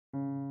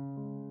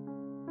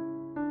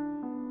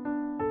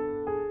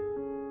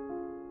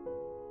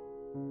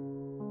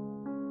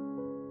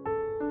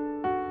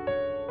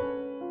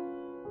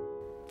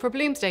For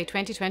Bloomsday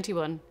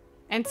 2021,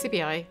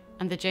 NCBI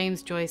and the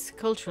James Joyce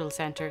Cultural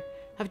Centre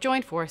have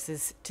joined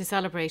forces to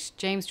celebrate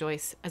James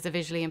Joyce as a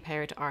visually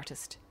impaired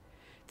artist.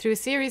 Through a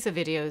series of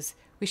videos,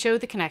 we show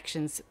the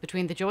connections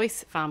between the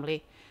Joyce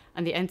family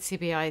and the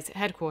NCBI's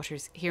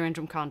headquarters here in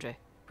Drumcondra,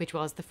 which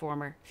was the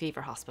former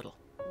Fever Hospital.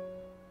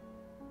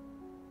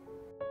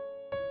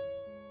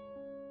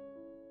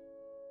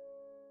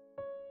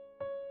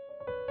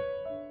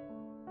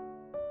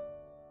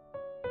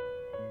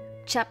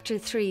 Chapter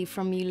 3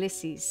 from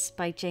Ulysses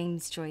by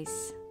James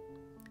Joyce.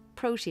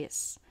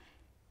 Proteus.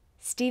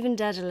 Stephen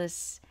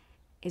Dedalus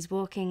is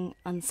walking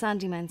on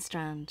Sandymount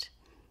Strand.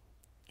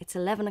 It's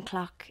 11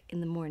 o'clock in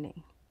the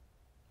morning.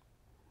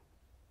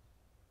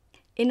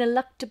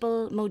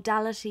 Ineluctable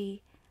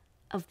modality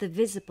of the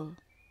visible,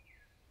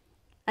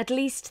 at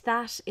least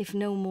that, if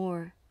no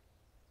more,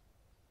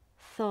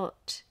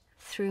 thought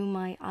through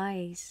my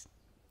eyes.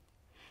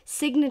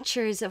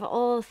 Signatures of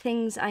all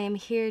things I am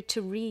here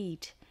to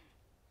read.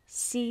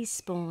 Sea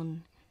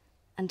spawn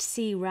and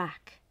sea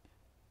wrack,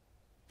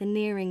 the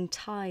nearing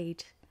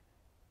tide,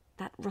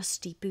 that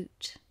rusty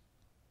boot.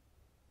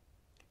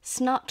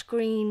 Snot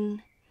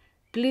green,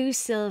 blue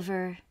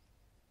silver,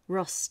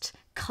 rust,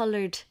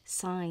 coloured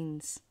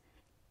signs,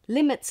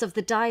 limits of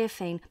the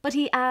diaphane, but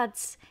he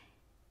adds,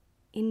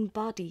 in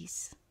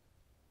bodies.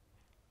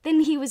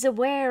 Then he was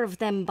aware of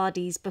them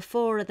bodies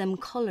before them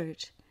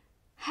coloured.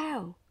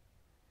 How?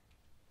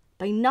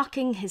 By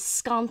knocking his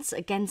sconce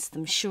against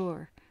them,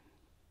 sure.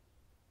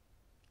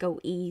 Go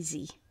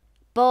easy.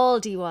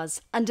 Bald he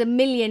was, and a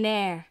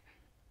millionaire.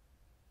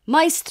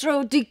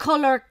 Maestro di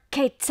color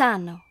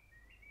Caetano.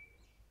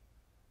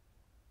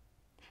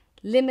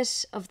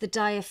 Limit of the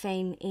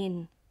diaphane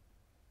in.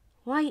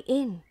 Why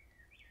in?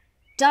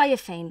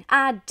 Diaphane,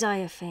 add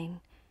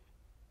diaphane.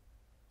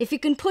 If you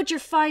can put your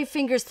 5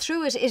 fingers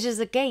through it, it is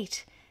a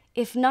gate.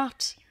 If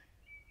not,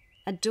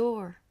 a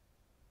door.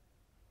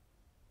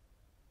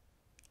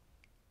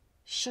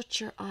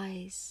 Shut your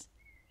eyes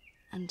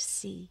and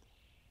see.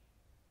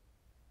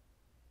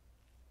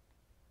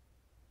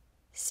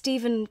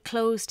 Stephen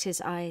closed his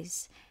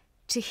eyes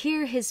to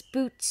hear his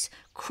boots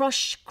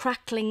crush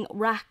crackling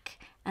wrack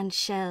and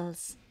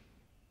shells.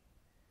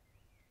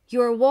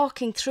 You are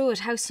walking through it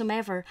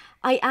howsomever.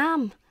 I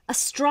am, a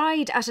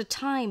stride at a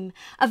time,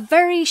 a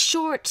very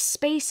short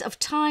space of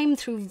time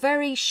through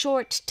very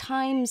short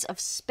times of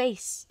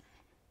space.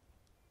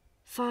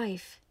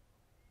 5,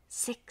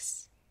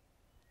 6,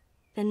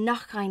 then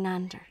knock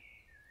einander.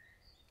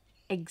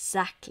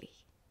 Exactly.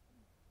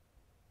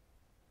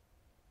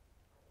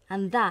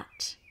 And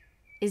that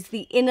is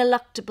the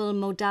ineluctable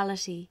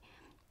modality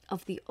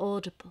of the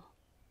audible.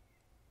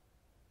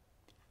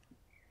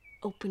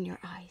 Open your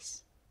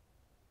eyes.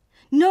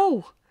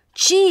 No!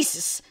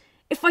 Jesus!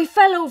 If I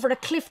fell over a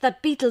cliff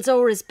that beetles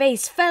o'er his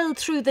base, fell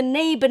through the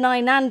neighbour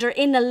einander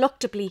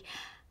ineluctably,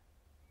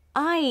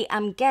 I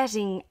am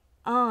getting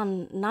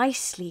on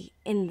nicely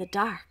in the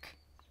dark.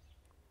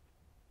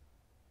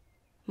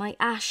 My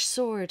ash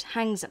sword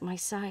hangs at my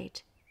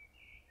side.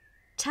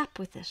 Tap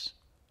with it.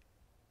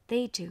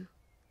 They do.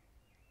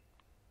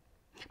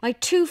 My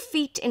 2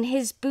 feet in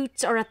his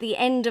boots are at the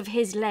end of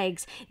his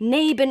legs.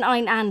 Neben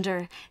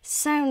einander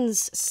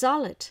sounds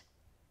solid,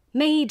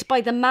 made by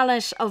the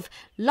mallet of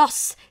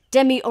Los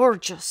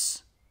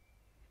Demiurgus.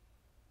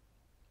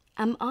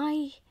 Am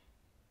I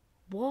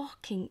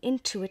walking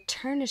into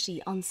eternity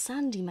on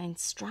Sandymount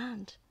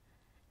Strand?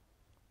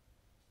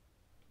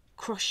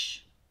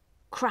 Crush,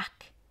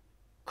 crack,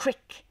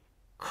 crick,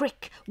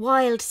 crick,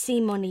 wild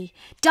sea money,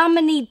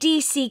 Domini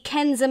DC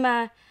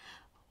Kenzema.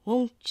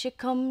 Won't you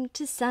come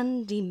to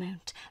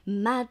Sandymount,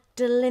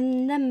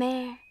 Madeline the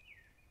mare?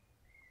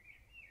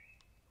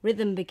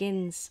 Rhythm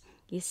begins,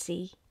 you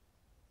see.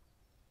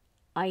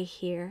 I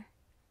hear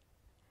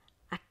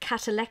a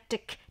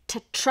catalectic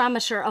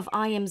tetrameter of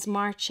iams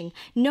marching.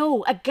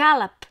 No, a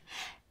gallop.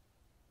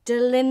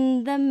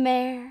 Delin the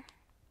mare.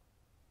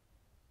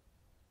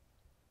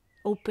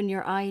 Open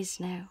your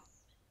eyes now.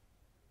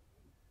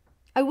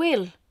 I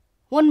will.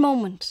 1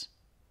 moment.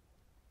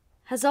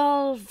 Has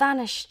all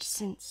vanished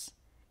since?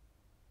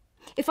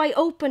 If I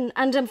open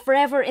and am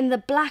forever in the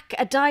black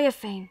a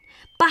diaphane,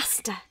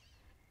 basta.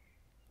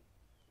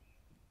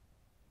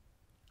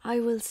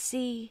 I will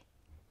see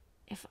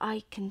if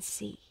I can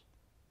see.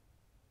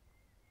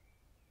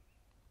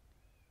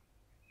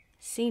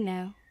 See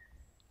now.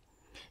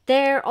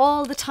 There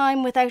all the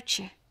time without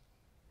you.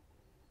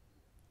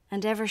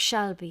 And ever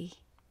shall be.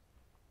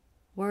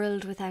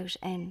 World without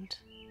end.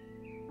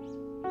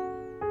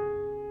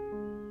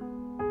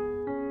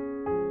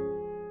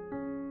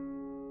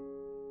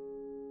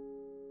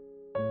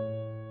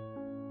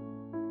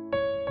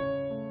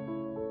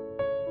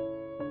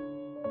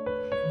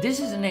 This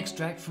is an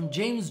extract from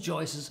James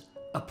Joyce's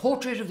A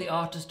Portrait of the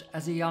Artist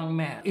as a Young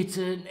Man. It's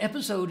an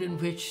episode in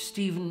which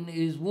Stephen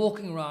is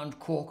walking around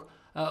Cork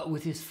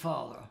with his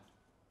father.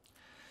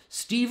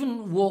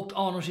 Stephen walked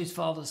on at his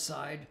father's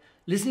side,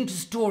 listening to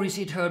stories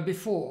he'd heard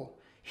before,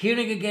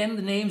 hearing again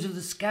the names of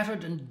the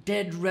scattered and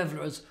dead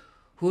revellers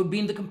who had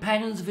been the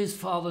companions of his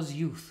father's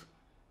youth.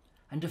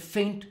 and a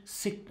faint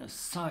sickness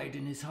sighed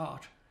in his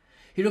heart.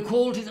 He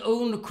recalled his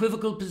own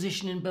equivocal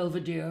position in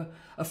Belvedere,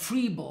 a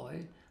free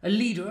boy, a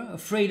leader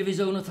afraid of his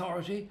own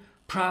authority,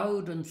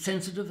 proud and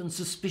sensitive and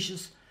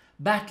suspicious,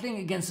 battling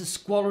against the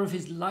squalor of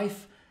his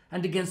life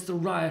and against the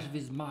riot of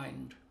his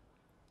mind.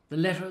 The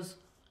letters,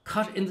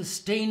 cut in the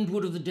stained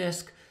wood of the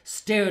desk,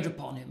 stared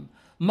upon him,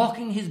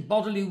 mocking his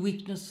bodily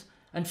weakness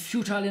and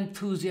futile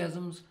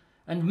enthusiasms,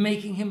 and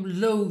making him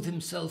loathe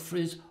himself for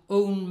his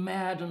own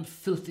mad and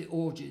filthy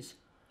orgies.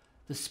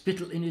 The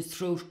spittle in his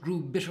throat grew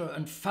bitter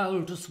and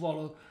foul to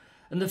swallow,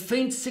 and the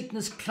faint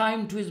sickness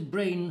climbed to his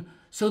brain,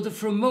 so that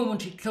for a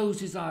moment he closed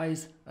his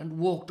eyes and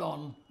walked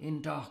on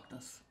in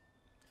darkness.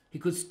 He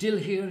could still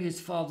hear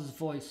his father's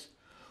voice.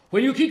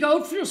 "When you kick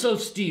out for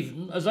yourself,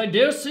 Stephen, as I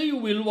dare say you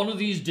will one of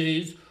these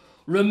days,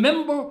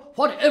 remember,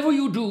 whatever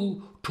you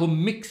do, to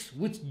mix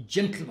with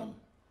gentlemen.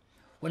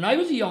 When I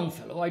was a young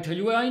fellow, I tell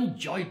you, I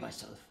enjoyed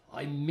myself.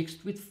 I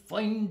mixed with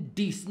fine,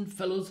 decent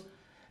fellows.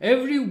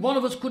 Every one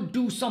of us could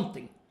do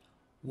something.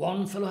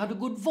 One fellow had a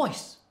good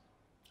voice.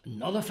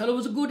 Another fellow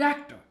was a good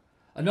actor.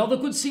 Another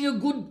could sing a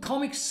good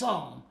comic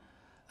song.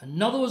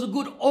 Another was a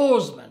good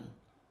oarsman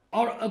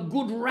or a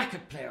good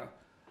racket player.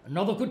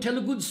 Another could tell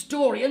a good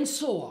story, and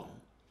so on.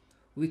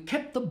 We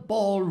kept the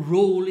ball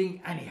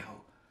rolling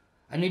anyhow,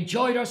 and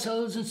enjoyed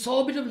ourselves and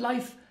saw a bit of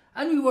life,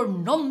 and we were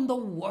none the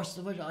worse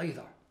of it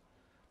either.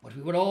 But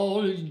we were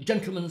all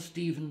gentlemen,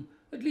 Stephen,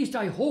 at least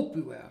I hope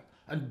we were,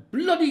 and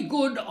bloody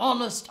good,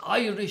 honest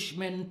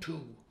Irishmen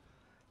too.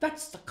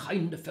 That's the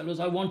kind of fellows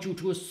I want you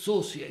to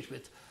associate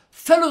with,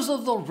 fellows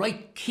of the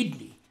right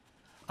kidney.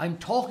 I'm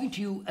talking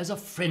to you as a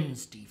friend,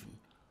 Stephen.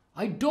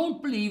 I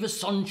don't believe a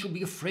son should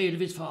be afraid of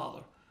his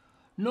father.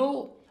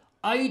 No,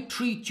 I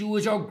treat you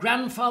as your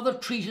grandfather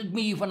treated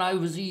me when I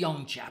was a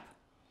young chap.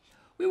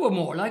 We were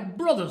more like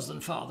brothers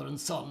than father and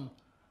son.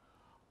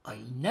 I'll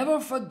never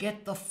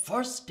forget the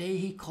first day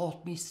he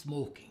caught me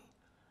smoking.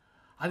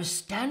 I was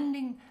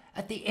standing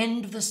at the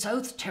end of the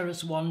South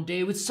Terrace one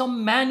day with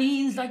some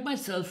maneens like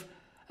myself,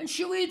 and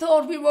we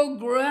thought we were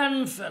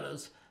grand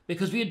fellows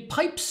because we had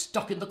pipes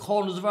stuck in the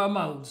corners of our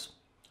mouths.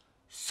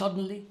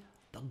 Suddenly,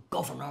 the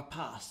governor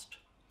passed.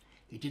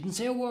 He didn't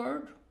say a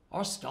word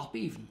or stop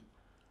even.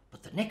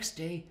 But the next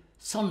day,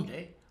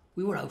 Sunday,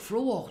 we were out for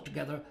a walk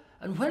together,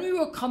 and when we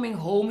were coming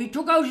home, he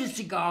took out his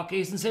cigar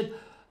case and said,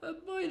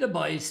 "By the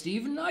by,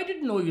 Stephen, I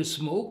didn't know you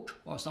smoked,"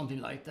 or something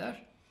like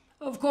that.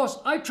 Of course,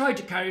 I tried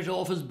to carry it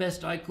off as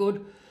best I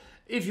could.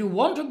 "If you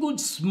want a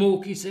good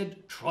smoke," he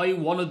said, "try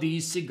one of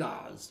these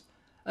cigars.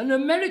 An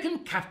American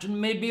captain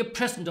made me a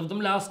present of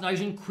them last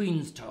night in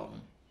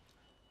Queenstown."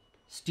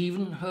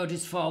 Stephen heard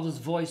his father's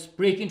voice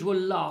break into a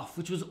laugh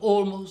which was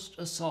almost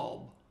a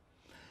sob.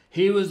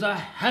 He was the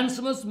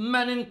handsomest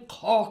man in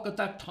Cork at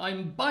that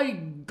time. By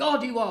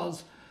God, he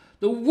was.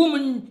 The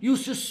woman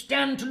used to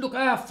stand to look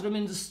after him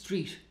in the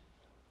street.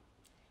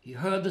 He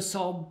heard the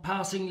sob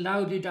passing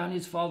loudly down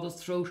his father's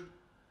throat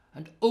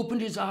and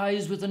opened his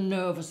eyes with a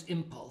nervous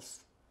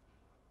impulse.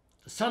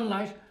 The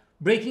sunlight,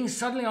 breaking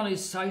suddenly on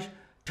his sight,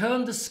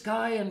 turned the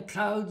sky and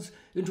clouds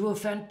into a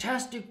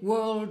fantastic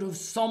world of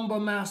sombre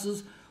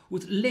masses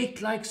with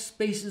lake-like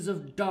spaces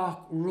of dark,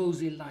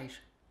 rosy light.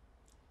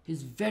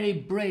 His very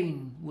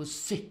brain was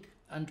sick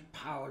and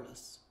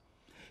powerless.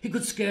 He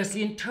could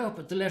scarcely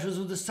interpret the letters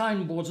of the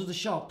signboards of the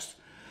shops.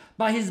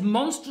 By his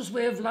monstrous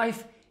way of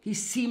life, he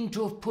seemed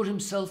to have put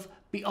himself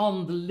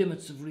beyond the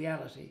limits of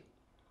reality.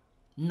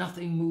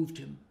 Nothing moved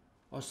him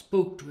or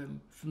spoke to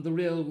him from the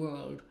real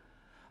world,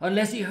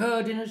 unless he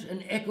heard in it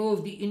an echo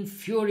of the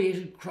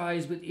infuriated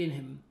cries within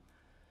him.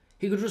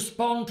 He could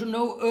respond to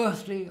no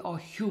earthly or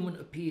human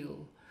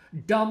appeal.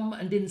 Dumb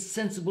and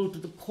insensible to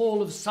the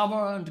call of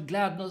summer and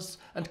gladness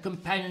and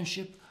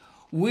companionship,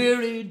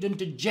 wearied and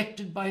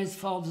dejected by his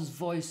father's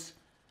voice,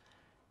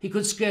 he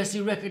could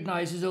scarcely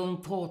recognize his own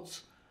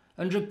thoughts,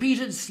 and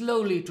repeated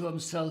slowly to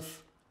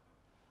himself,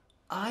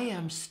 "I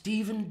am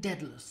Stephen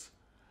Dedalus.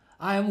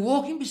 I am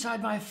walking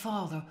beside my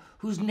father,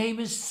 whose name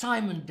is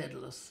Simon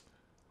Dedalus.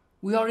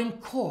 We are in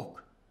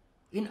Cork,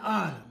 in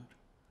Ireland.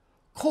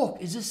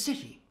 Cork is a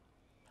city.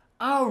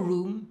 Our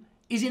room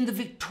is in the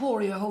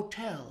Victoria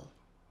Hotel.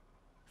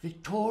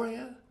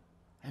 Victoria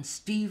and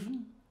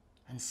Stephen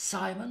and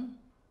Simon,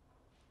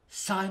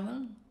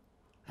 Simon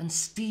and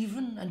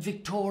Stephen and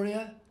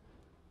Victoria,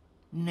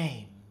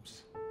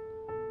 names."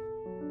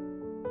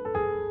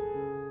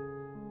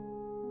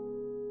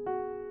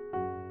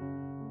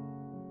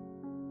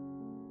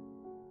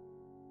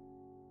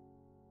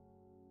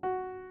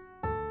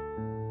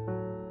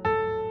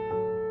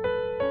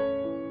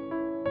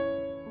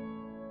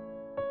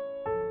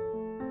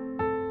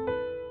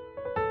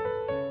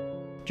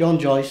 John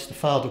Joyce, the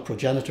father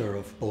progenitor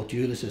of both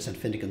Ulysses and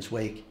Finnegan's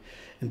Wake,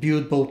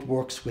 imbued both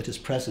works with his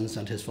presence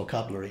and his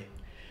vocabulary.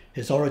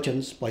 His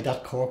origins by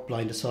that Cork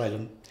Blind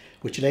Asylum,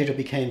 which later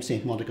became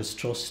St Monica's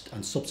Trust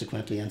and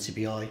subsequently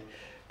NCBI,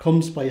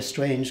 comes by a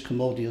strange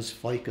commodious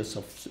vicus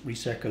of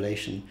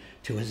recirculation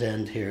to his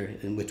end here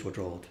in Whitworth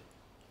Road.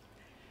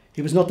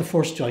 He was not the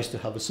first Joyce to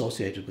have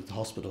associated with the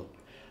hospital.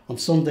 On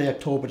Sunday,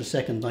 October the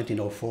 2nd,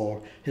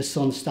 1904, his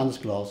son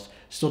Stanislaus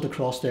stood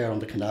across there on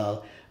the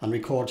canal and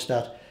records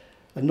that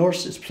a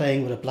nurse is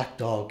playing with a black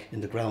dog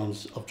in the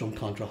grounds of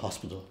Drumcondra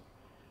Hospital.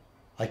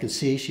 I can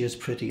see she is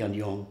pretty and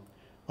young.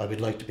 I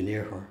would like to be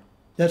near her.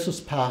 Let us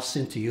pass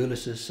into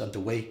Ulysses and the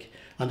wake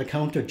and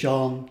encounter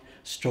John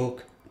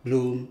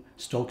Bloom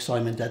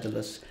Simon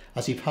Dedalus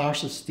as he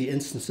parses the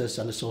instances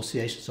and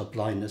associations of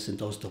blindness in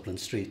those Dublin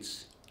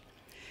streets.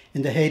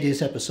 In the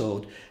Hades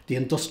episode, the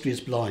industry is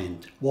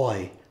blind.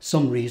 Why?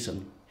 Some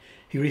reason.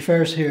 He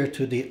refers here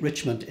to the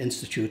Richmond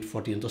Institute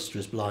for the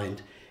Industrious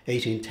Blind,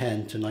 1810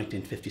 to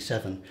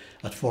 1957,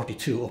 at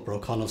 42 Upper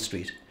O'Connell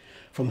Street,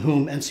 from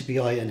whom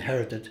NCBI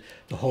inherited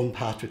the Home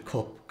Patrick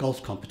Cup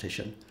golf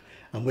competition,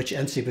 and which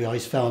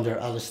NCBI's founder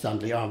Alice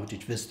Stanley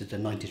Armitage visited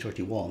in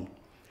 1931.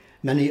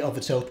 Many of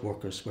its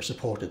outworkers were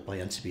supported by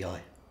NCBI.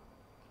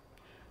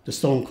 The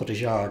Stone Cutters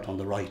Yard on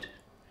the right.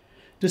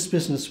 This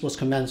business was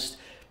commenced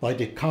by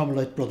the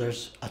Carmelite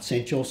brothers at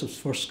St. Joseph's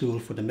First School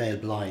for the Male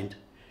Blind,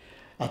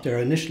 at their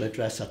initial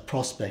address at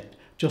Prospect,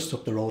 just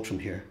up the road from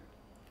here.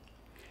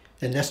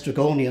 In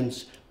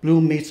Estragonians,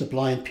 Bloom meets a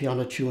blind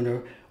piano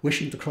tuner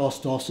wishing to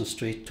cross Dawson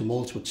Street to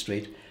Moleswood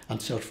Street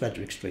and South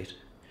Frederick Street.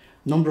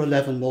 Number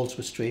 11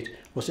 Moleswood Street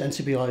was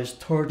NCBI's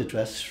third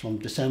address from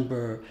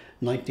December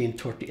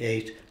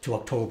 1938 to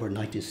October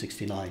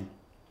 1969.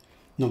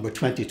 Number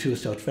 22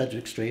 South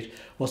Frederick Street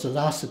was the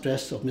last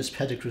address of Miss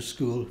Pettigrew's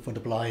School for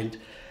the Blind,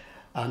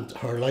 and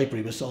her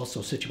library was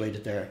also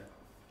situated there.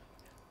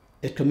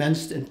 It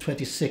commenced in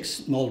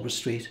 26 Marlborough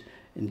Street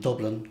in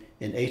Dublin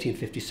in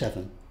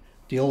 1857,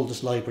 the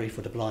oldest library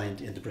for the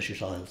blind in the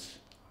British Isles.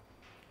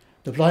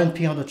 The blind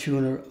piano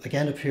tuner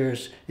again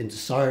appears in the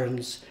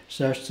Sirens,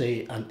 Circe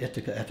and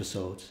Ithaca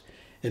episodes.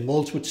 In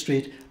Moleswood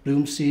Street,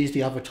 Bloom sees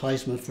the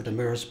advertisement for the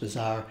Mirrors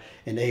Bazaar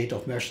in aid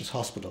of Mercer's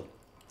Hospital.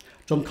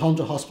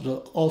 Drumcondra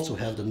Hospital also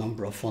held a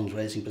number of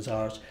fundraising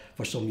bazaars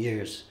for some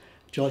years.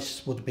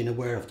 Joyce would have been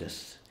aware of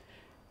this.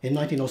 In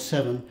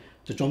 1907,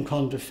 the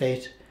Drumcondra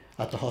Fete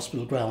at the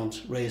hospital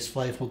grounds raised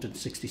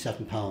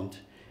 £567.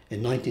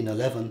 In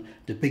 1911,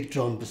 the Big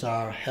Drum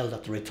Bazaar held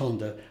at the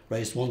Rotunda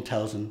raised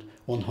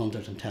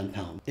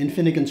 £1,110. In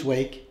Finnegan's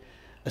Wake,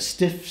 a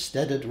stiff,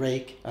 steaded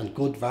rake and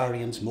good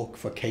Varian's muck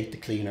for Kate the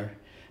cleaner.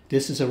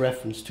 This is a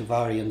reference to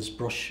Varian's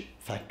brush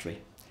factory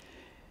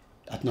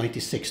at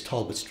 96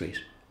 Talbot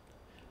Street,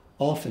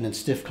 often in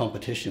stiff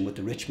competition with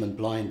the Richmond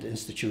Blind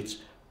Institute's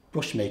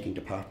brushmaking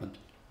department.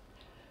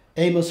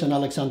 Amos and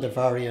Alexander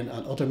Varian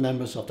and other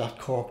members of that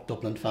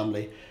Cork-Dublin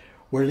family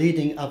were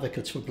leading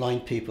advocates for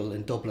blind people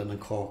in Dublin and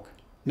Cork.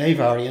 May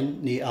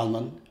Varian, née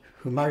Alman,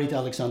 who married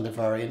Alexander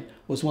Varian,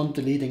 was one of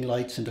the leading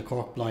lights in the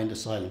Cork Blind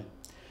Asylum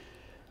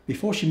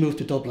before she moved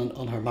to Dublin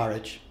on her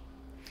marriage.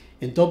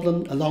 In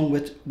Dublin, along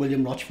with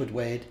William Rochford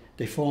Wade,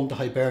 they formed the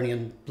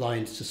Hibernian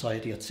Blind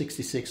Society at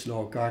 66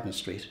 Lord Gardner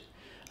Street,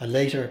 and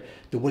later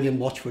the William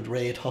Rochford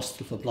Wade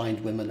Hostel for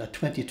Blind Women at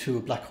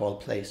 22 Blackhall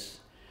Place,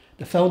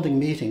 the founding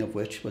meeting of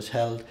which was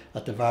held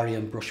at the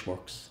Varian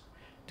Brushworks.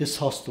 This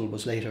hostel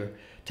was later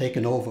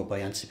taken over by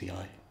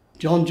NCBI.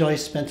 John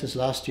Joyce spent his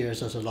last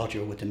years as a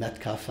lodger with the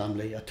Metcalfe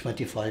family at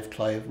 25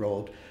 Clive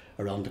Road,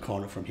 around the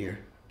corner from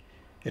here.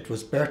 It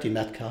was Bertie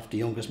Metcalfe, the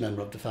youngest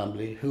member of the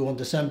family, who on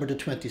December the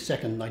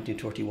 22nd,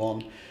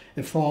 1931,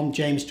 informed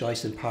James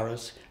Joyce in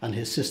Paris and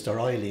his sister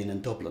Eileen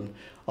in Dublin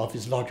of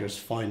his lodger's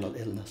final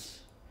illness.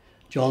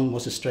 John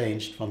was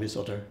estranged from his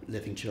other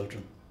living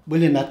children.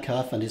 William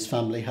Metcalfe and his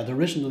family had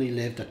originally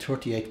lived at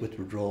 38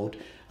 Whitwood Road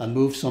and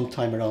moved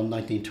sometime around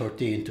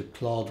 1913 to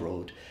Claude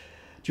Road.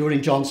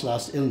 During John's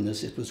last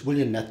illness, it was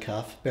William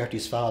Metcalfe,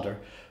 Bertie's father,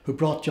 who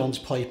brought John's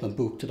pipe and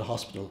book to the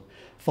hospital,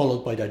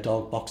 followed by their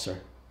dog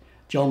Boxer.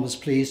 John was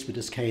pleased with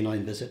his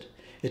canine visit.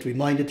 It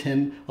reminded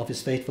him of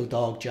his faithful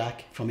dog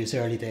Jack from his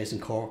early days in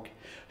Cork,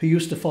 who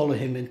used to follow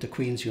him into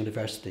Queen's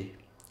University.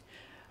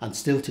 And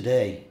still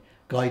today,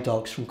 guide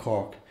dogs from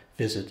Cork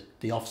visit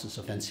the offices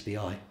of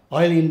NCBI.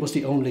 Eileen was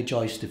the only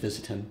Joyce to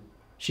visit him.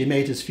 She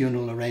made his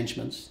funeral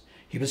arrangements.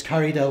 He was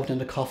carried out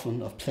in a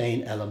coffin of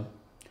plain elm.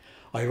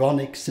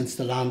 Ironic, since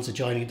the lands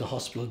adjoining the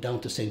hospital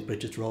down to St.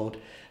 Bridget's Road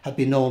had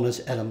been known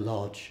as Elm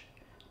Lodge.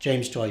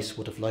 James Joyce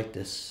would have liked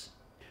this.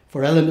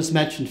 For Elm is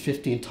mentioned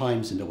 15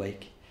 times in the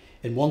wake.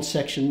 In one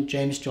section,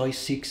 James Joyce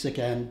seeks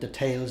again the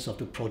tales of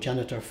the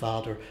progenitor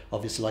father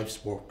of his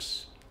life's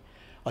works.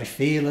 I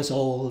feel as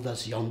old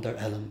as yonder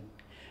Elm.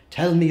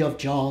 Tell me of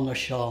John or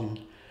Sean,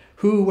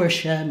 who were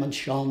Shem and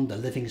Sean the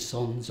living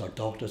sons or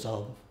daughters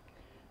of?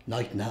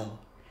 Night now,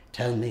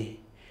 tell me,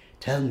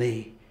 tell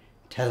me,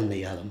 tell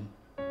me, Elm.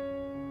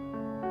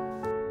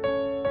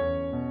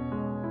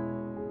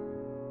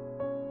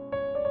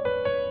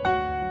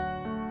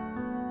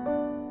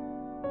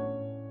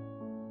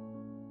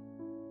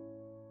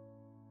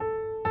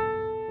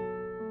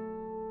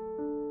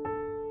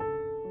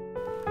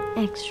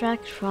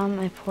 Extract from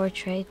a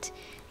portrait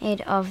made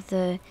of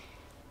the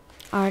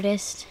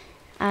artist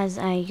as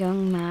a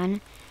young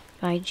man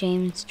by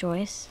James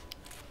Joyce.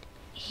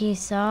 He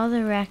saw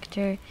the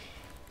rector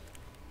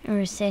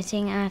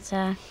sitting at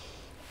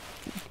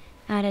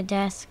a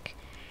desk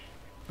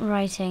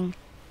writing.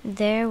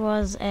 There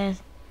was a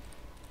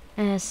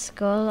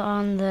skull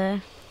on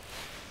the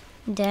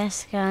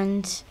desk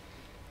and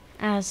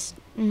a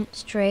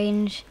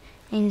strange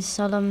and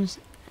solemn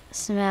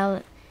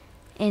smell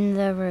in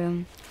the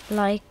room,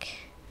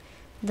 like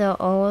the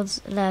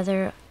old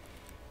leather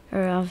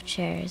of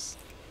chairs.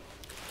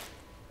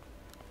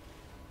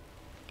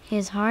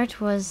 His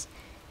heart was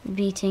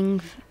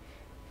beating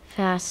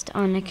fast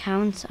on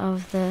account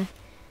of the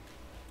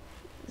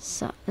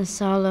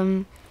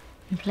solemn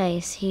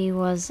place he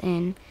was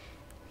in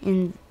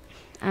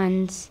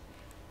and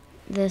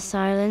the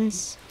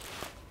silence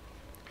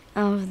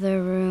of the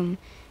room,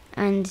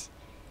 and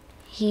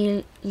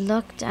he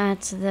looked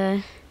at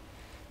the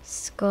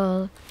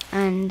skull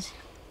and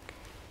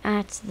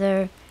at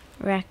the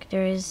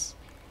rector's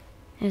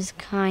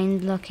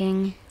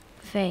kind-looking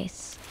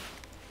face.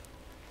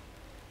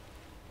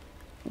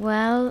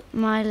 "Well,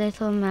 my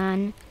little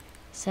man,"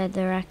 said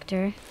the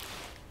rector,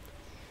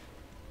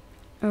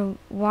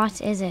 "what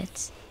is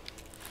it?"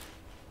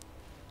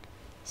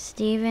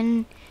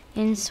 Stephen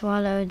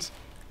swallowed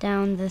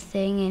down the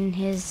thing in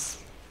his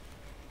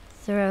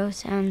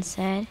throat and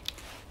said,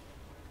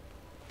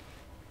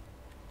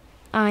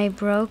 "I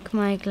broke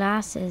my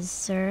glasses,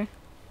 sir."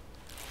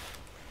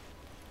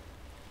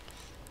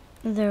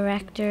 The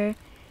rector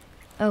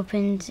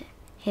opened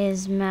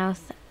his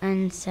mouth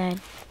and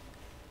said,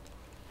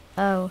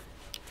 "Oh."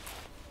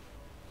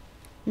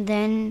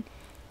 Then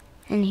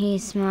he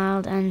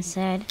smiled and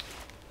said,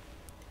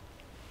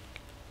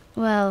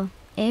 "Well,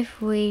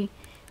 if we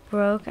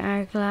broke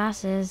our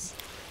glasses,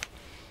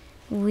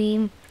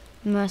 we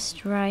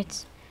must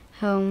write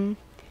home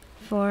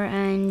for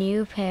a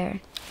new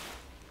pair."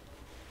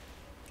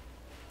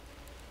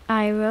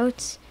 "I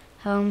wrote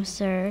home,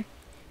 sir,"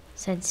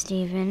 said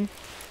Stephen,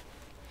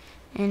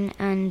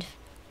 and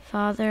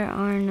Father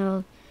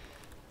Arnold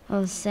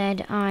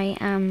said I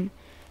am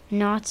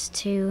not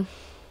to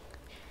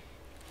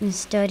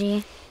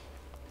study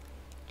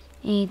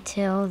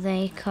till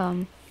they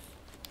come."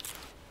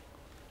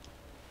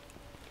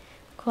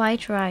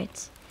 "Quite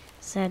right,"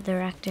 said the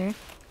rector.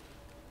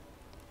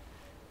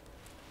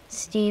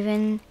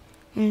 Stephen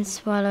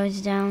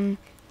swallowed down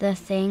the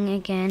thing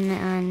again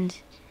and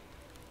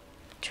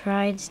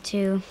tried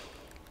to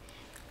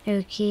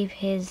keep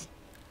his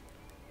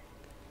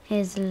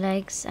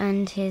legs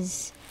and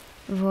his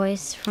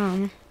voice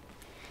from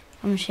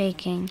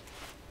shaking.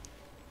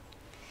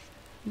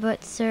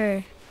 "But,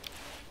 sir."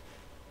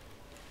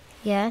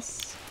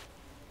 "Yes?"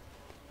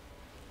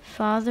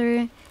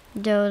 "Father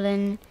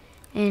Dolan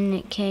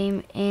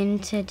came in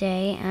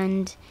today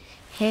and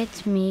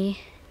hit me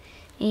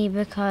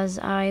because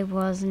I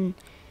was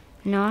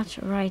not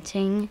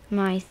writing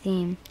my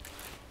theme."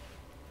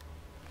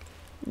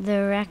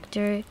 The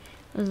rector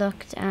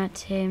looked at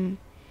him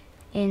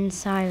in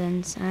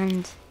silence,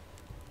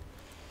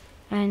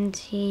 and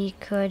he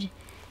could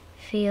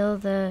feel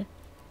the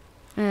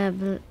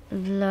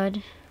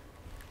blood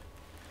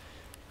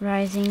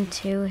rising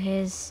to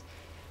his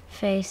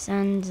face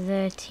and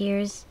the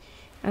tears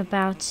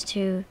about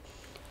to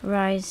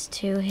rise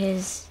to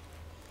his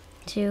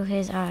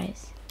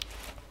eyes.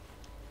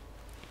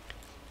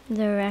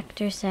 The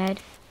rector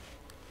said,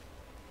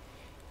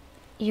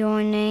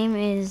 "Your name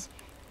is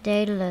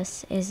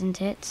Daedalus,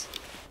 isn't it?"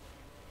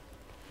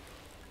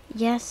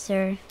 "Yes,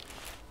 sir."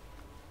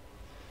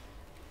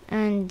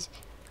 "And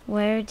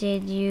where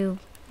did you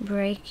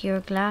break your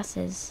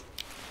glasses?"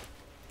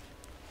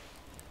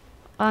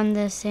 "On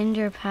the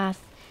cinder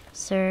path,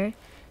 sir.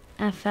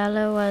 A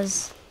fellow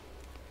was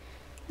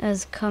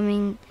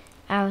coming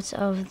out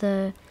of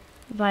the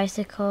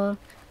bicycle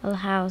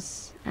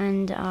house,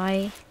 and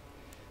I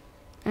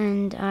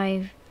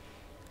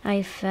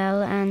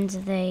fell and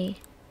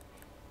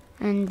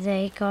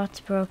they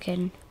got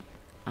broken.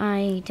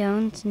 I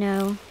don't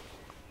know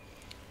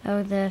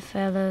the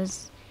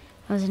fellow's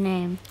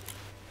name."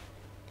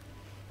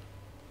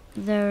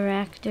 The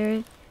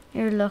rector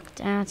looked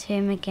at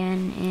him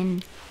again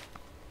in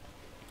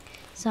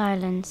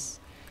silence.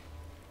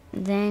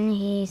 Then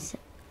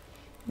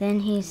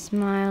he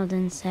smiled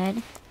and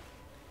said,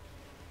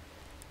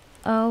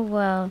 "Oh,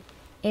 well,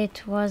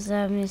 it was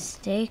a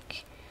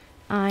mistake,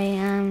 I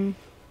am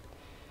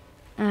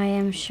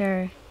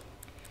sure.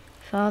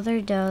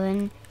 Father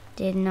Dolan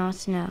did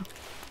not know."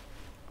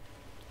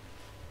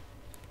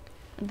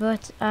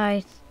 "But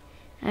I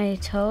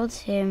told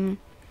him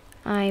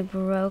I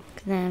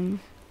broke them,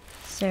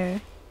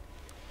 sir,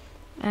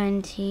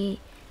 and he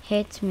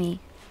hit me."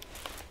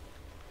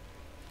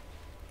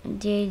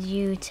 "Did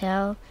you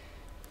tell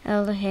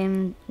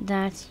him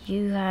that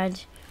you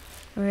had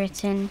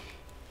written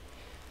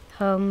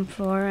home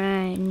for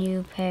a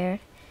new pair?"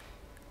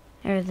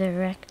 the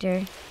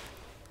rector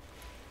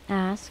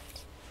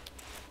asked.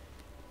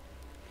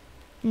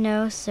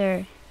 "No,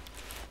 sir."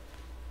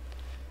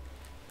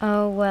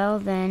 "Oh, well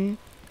then,"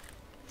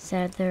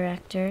 said the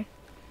rector,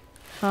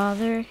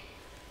 "Father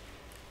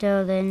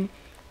Dolan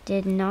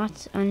did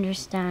not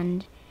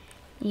understand.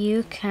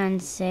 You can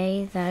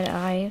say that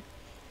I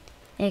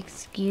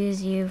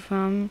excuse you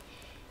from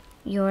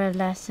your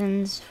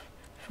lessons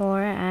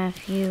for a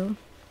few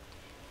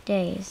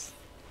days.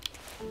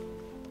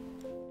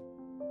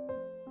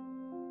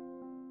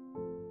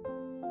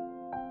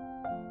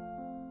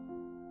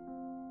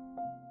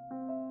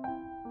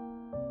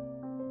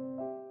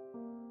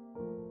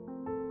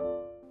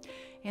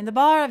 In the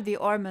bar of the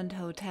Ormond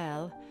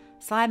Hotel,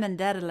 Simon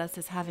Dedalus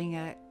is having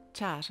a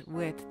chat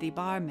with the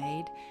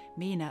barmaid,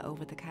 Mina,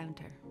 over the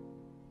counter.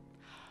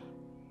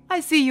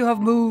 "I see you have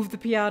moved the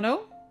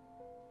piano."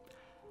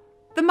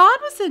 "The man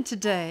was in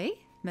today,"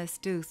 Miss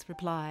Douce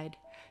replied,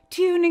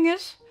 "tuning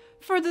it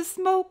for the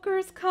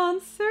smokers'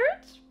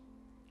 concert.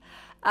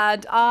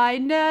 And I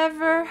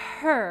never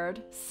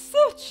heard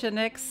such an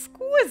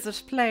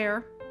exquisite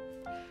player."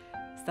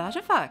 "Is that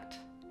a fact?"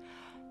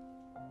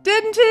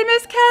 "Didn't he,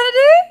 Miss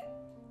Kennedy?"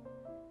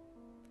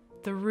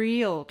 "The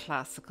real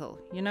classical,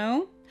 you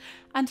know.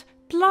 And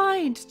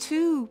blind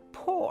too,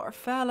 poor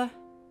fella.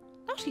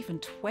 Not even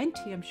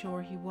 20, I'm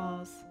sure he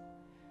was."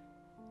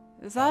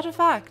 "Is that a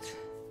fact?"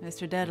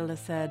 Mr. Dedalus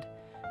said,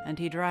 and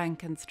he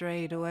drank and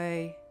strayed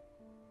away.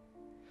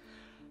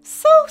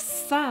 "So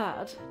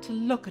sad to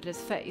look at his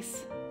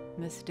face,"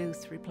 Miss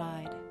Douce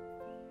replied.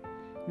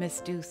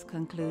 Miss Douce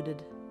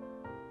concluded.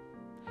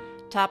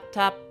 Tap,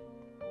 tap.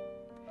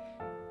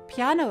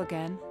 "Piano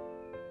again.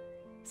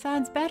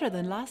 Sounds better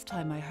than last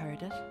time I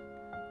heard it.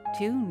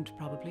 Tuned,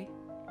 probably."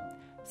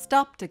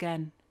 Stopped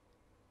again.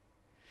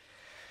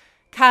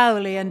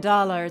 Cowley and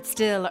Dollard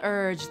still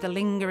urged the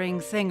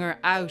lingering singer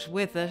out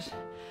with it.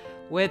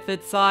 "With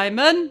it,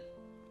 Simon!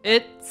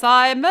 It,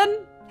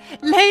 Simon!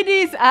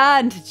 Ladies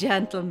and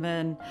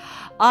gentlemen,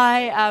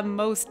 I am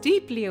most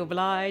deeply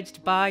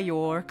obliged by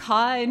your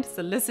kind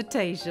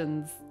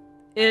solicitations.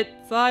 It,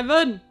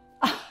 Simon!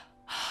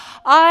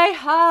 I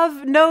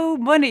have no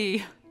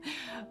money,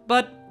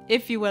 but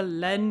if you will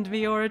lend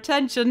me your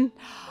attention,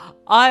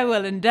 I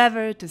will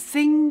endeavour to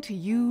sing to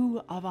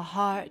you of a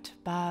heart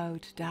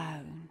bowed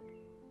down."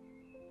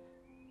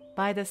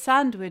 By the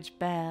sandwich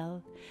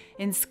bell,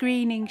 in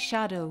screening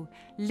shadow,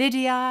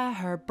 Lydia,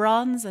 her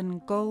bronze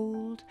and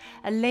gold,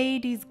 a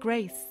lady's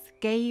grace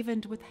gave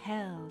and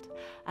withheld,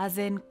 as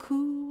in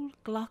cool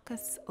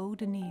Glaucus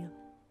O'Donnell.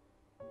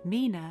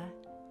 Mina,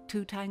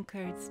 2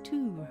 tankards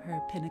to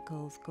her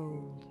pinnacles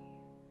gold.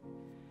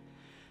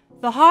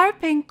 The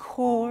harping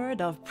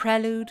chord of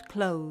prelude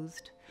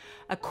closed,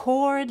 a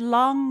chord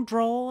long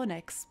drawn,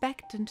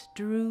 expectant,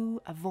 drew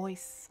a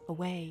voice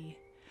away.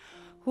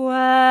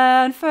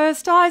 "When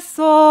first I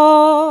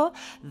saw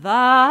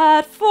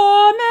that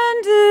form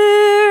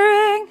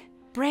endearing,"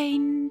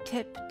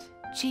 brain-tipped,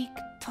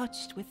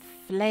 cheek-touched with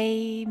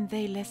flame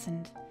they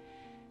listened,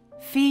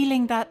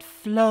 feeling that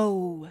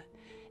flow,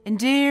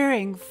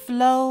 endearing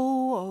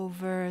flow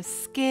over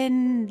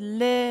skin,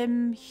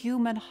 limb,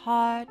 human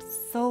heart,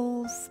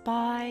 soul,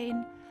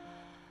 spine.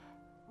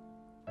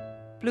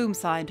 Bloom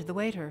signed to the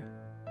waiter.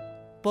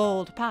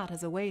 Bald Pat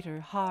as a waiter,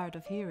 hard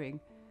of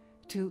hearing,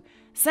 to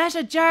 "Set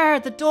ajar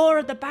the door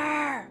of the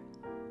bar!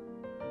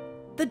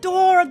 The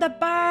door of the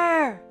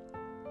bar!"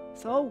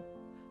 "So,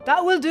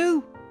 that will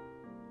do."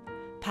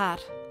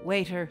 Pat,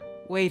 waiter,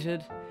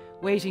 waited,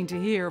 waiting to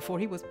hear, for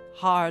he was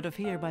hard of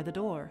hear by the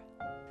door.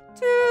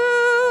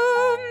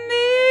 "To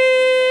me,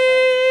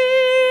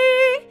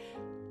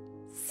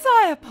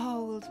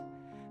 Siopold,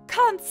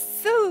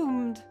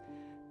 consumed,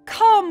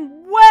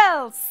 come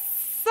well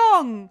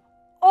sung,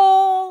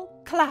 all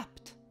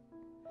clapped.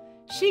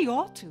 She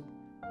ought to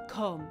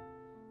come,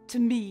 to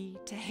me,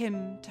 to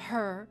him, to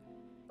her,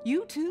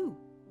 you too,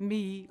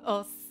 me,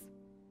 us.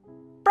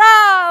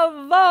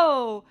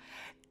 Bravo!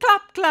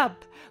 Clap,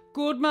 clap,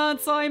 good man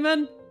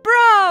Simon,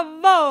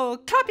 bravo!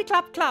 Clappy,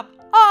 clap, clap,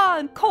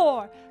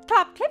 encore,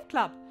 clap, clip,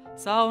 clap,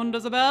 sound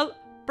as a bell,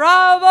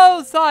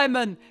 bravo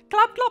Simon,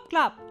 clap, clap,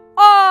 clap,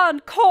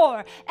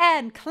 encore,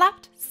 and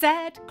clapped,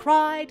 said,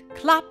 cried,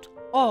 clapped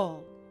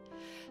all.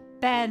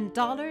 Ben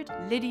Dollard,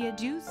 Lydia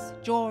Douce,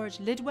 George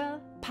Lidwell,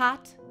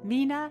 Pat,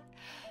 Mina,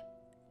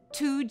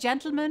 2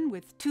 gentlemen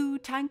with 2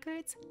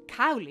 tankards,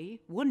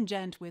 Cowley, 1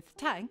 gent with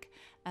tank,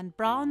 and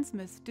bronze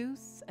Miss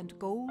Douce and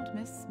gold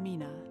Miss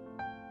Mina.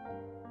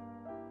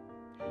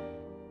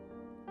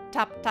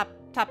 Tap, tap,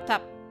 tap,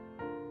 tap.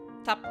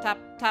 Tap, tap,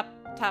 tap,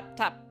 tap,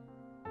 tap.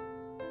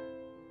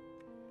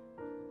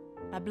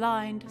 A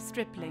blind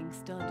stripling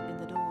stood in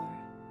the door.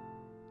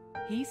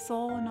 He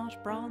saw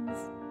not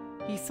bronze,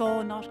 he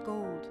saw not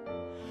gold,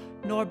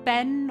 nor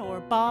Ben, nor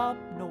Bob,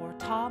 nor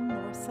Tom,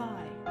 nor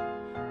Cy,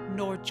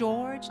 nor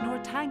George, nor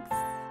Tanks,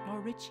 nor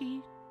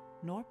Richie,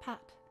 nor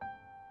Pat.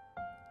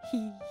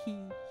 He.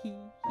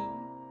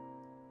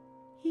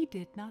 He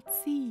did not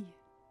see.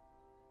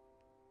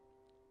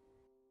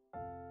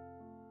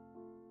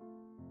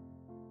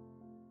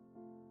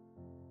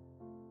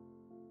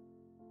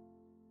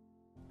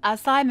 As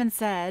Simon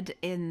said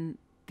in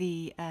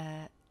the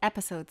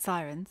episode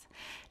Sirens,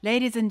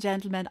 "Ladies and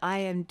gentlemen, I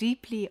am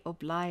deeply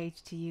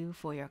obliged to you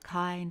for your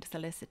kind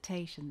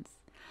solicitations."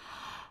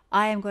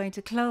 I am going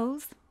to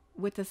close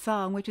with a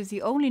song which is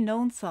the only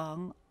known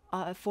song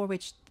for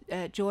which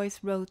Joyce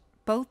wrote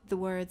both the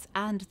words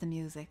and the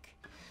music,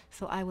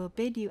 So I will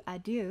bid you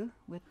adieu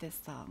with this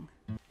song.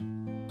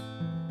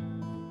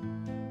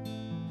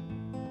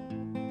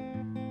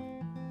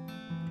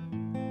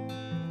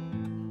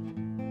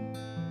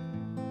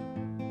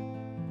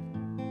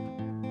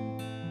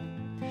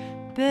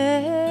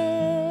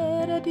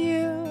 Bid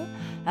adieu,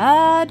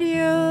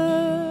 adieu,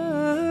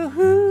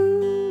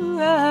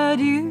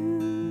 adieu.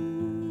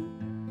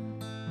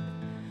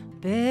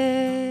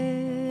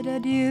 Bid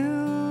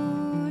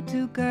adieu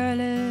to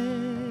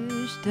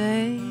girlish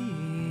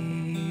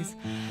days.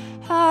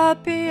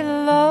 Happy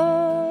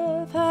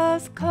love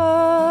has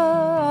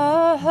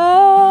come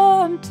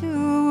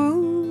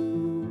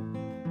to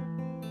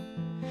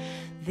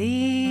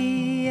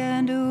thee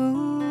and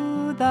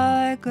woo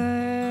thy girlish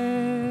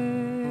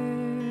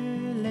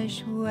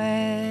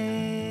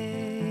ways.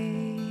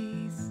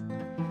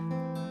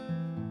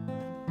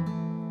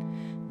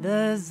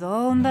 The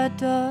zone that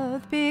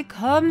doth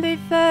become thee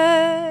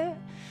fair,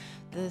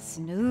 the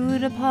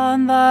snood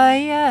upon thy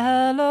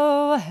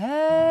yellow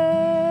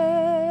hair.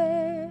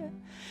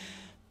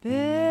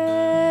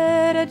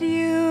 Bid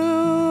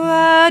adieu,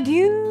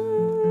 adieu,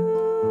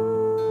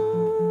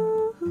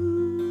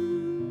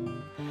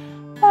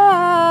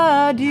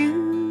 adieu.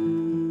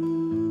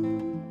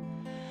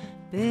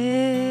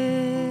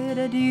 Bid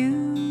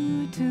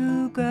adieu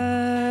to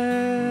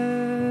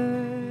girlish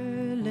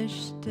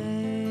days.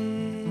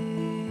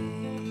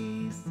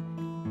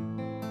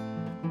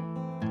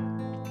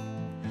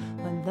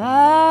 When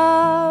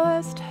thou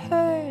hast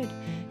heard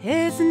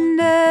his name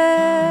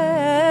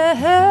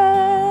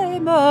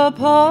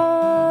upon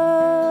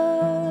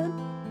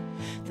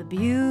the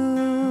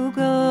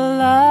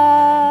bugle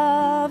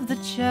of the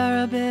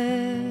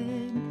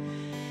cherubim,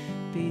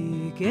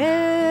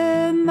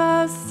 begin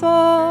thou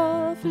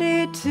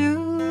softly to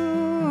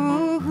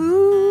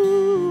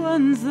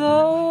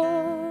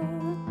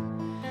unzone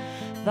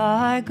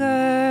thy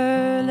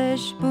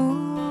girlish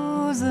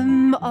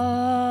bosom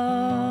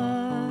unto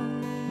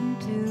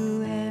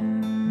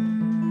him,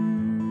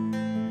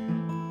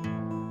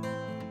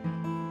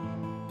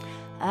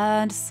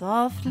 and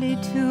softly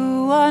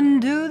to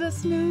undo the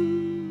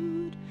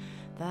snood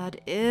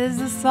that is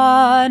the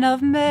sign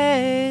of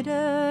maidenhood.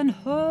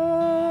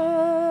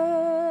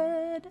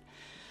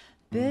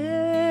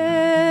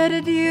 Bid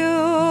adieu,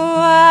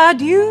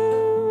 adieu,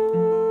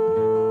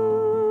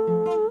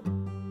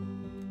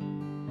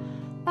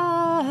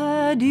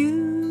 adieu.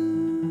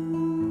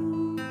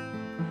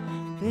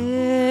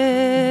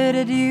 Bid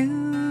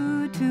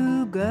adieu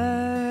to girlish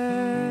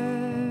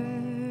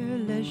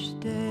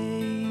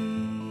days.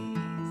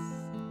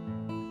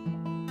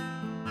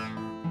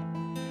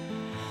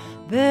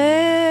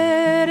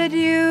 Bid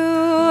adieu,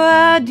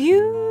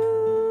 adieu,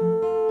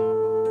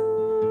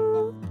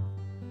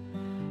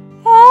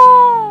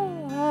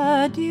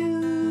 adieu.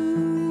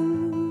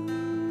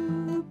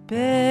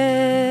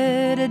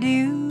 Bid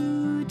adieu